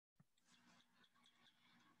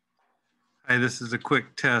Hi, this is a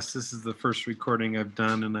quick test. This is the first recording I've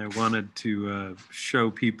done, and I wanted to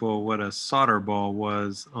show people what a solder ball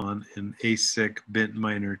was on an Asic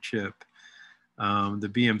Antminer chip, the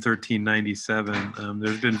BM1397.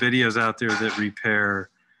 There's been videos out there that repair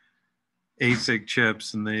Asic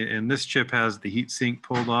chips, and this chip has the heat sink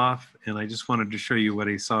pulled off, and I just wanted to show you what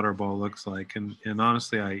a solder ball looks like. And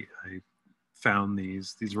honestly, I found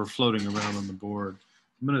these. These were floating around on the board.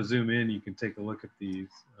 I'm going to zoom in. You can take a look at these.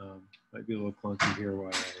 Might be a little clunky here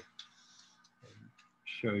while I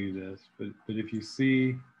show you this, but if you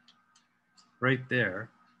see right there,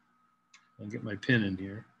 I'll get my pin in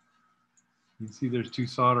here. You can see there's two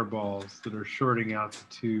solder balls that are shorting out the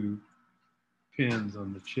two pins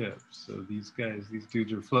on the chip. So these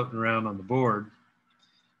dudes are floating around on the board,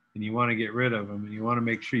 and you want to get rid of them, and you want to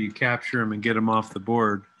make sure you capture them and get them off the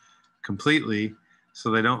board completely, so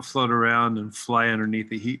they don't float around and fly underneath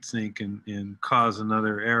the heat sink and cause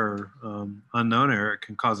another error, unknown error. It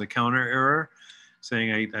can cause a counter error,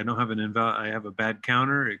 saying I don't have I have a bad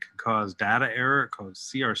counter. It can cause data error. It causes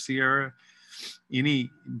CRC error.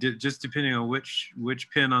 Just depending on which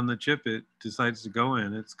pin on the chip it decides to go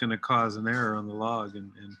in, it's going to cause an error on the log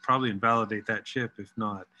and probably invalidate that chip, if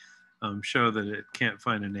not show that it can't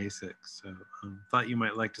find an ASIC. So thought you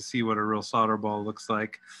might like to see what a real solder ball looks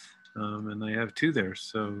like. And I have two there,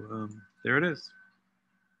 so there it is.